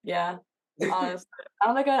 Yeah, honestly, I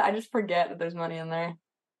don't think I just forget that there's money in there.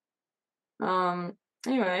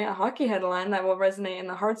 Anyway, a hockey headline that will resonate in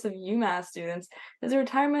the hearts of UMass students is the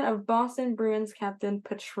retirement of Boston Bruins captain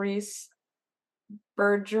Patrice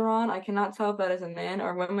Bergeron. I cannot tell if that is a man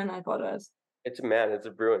or woman. I apologize. It's a man, it's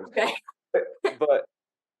a Bruins. Okay. But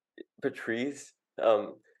Patrice,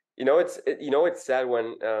 it's sad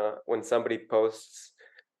when somebody posts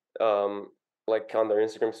like on their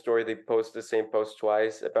Instagram story, they post the same post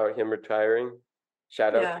twice about him retiring.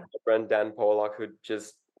 Shout out Yeah. to my friend Dan Pollock who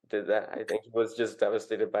just did that. I think he was just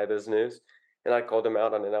devastated by this news. And I called him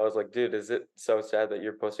out on it. I was like, dude, is it so sad that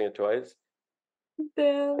you're posting it twice?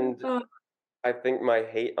 Damn. And I think my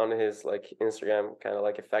hate on his like Instagram kind of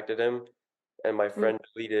like affected him, and my friend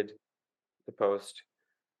deleted the post.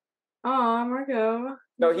 Aw, Marco.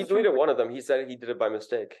 No, he deleted one of them. He said he did it by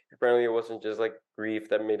mistake. Apparently, it wasn't just like grief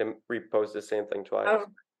that made him repost the same thing twice.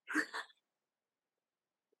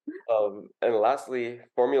 And lastly,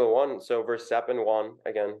 Formula One. So Verstappen won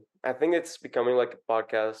again. I think it's becoming like a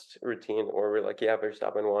podcast routine, where we're like, yeah,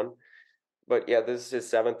 Verstappen won. But yeah, this is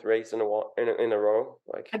his 7th race in a row.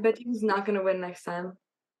 Like, I bet you he's not gonna win next time.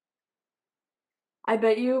 I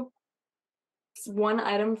bet you it's one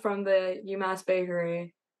item from the UMass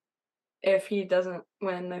bakery if he doesn't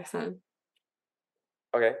win next time.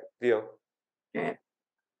 okay, deal. Okay.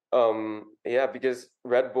 Yeah, because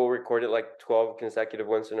Red Bull recorded like 12 consecutive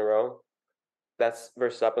wins in a row. That's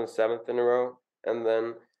Verstappen's 7th in a row. And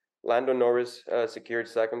then Lando Norris secured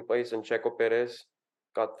 2nd place, and Checo Perez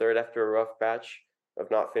got 3rd after a rough patch of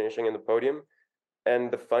not finishing in the podium.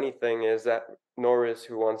 And the funny thing is that Norris,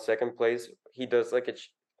 who won 2nd place, he does like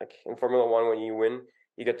like in Formula One, when you win,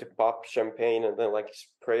 you get to pop champagne and then like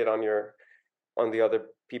spray it on the other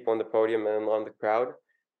people on the podium and on the crowd.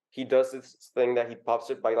 He does this thing that he pops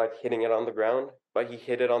it by like hitting it on the ground, but he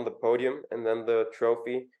hit it on the podium, and then the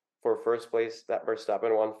trophy for 1st place that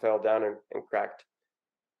Verstappen won fell down and cracked.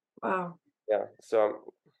 Wow. Yeah,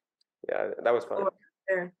 so yeah, that was fun.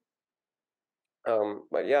 There.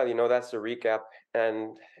 But yeah, that's the recap,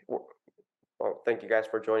 and well, thank you guys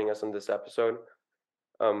for joining us on this episode.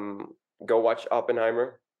 Go watch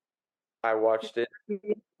Oppenheimer. I watched it.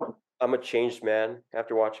 I'm a changed man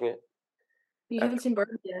after watching it. You haven't seen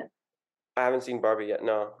Barbie yet. I haven't seen Barbie yet.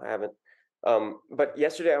 No, I haven't. But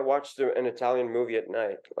yesterday I watched an Italian movie at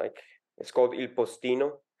night. Like, it's called Il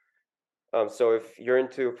Postino. So if you're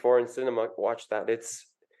into foreign cinema, watch that. It's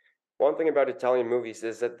one thing about Italian movies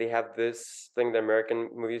is that they have this thing that American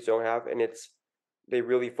movies don't have, and they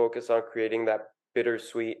really focus on creating that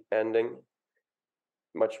bittersweet ending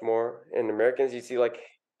much more. In Americans, you see like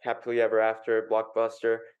happily ever after,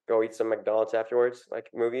 blockbuster, go eat some McDonald's afterwards, like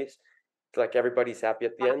movies. It's like everybody's happy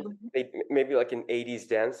at the end. They maybe like an 80s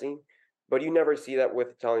dancing, but you never see that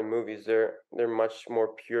with Italian movies. They're much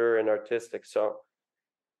more pure and artistic. So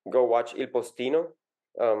go watch Il Postino.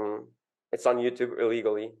 It's on YouTube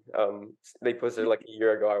illegally. They posted it like a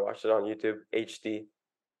year ago. I watched it on YouTube HD.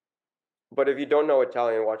 But if you don't know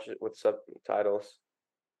Italian, watch it with subtitles.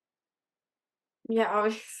 Yeah,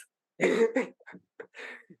 obviously.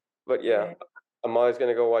 But yeah, I'm always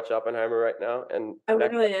gonna go watch Oppenheimer right now. And I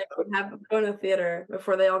literally have going to the theater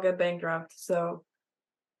before they all get bankrupt. So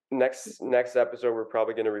next episode, we're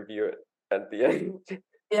probably gonna review it at the end.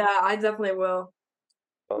 yeah, I definitely will.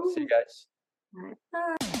 Well, see you guys. All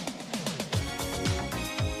right. Bye.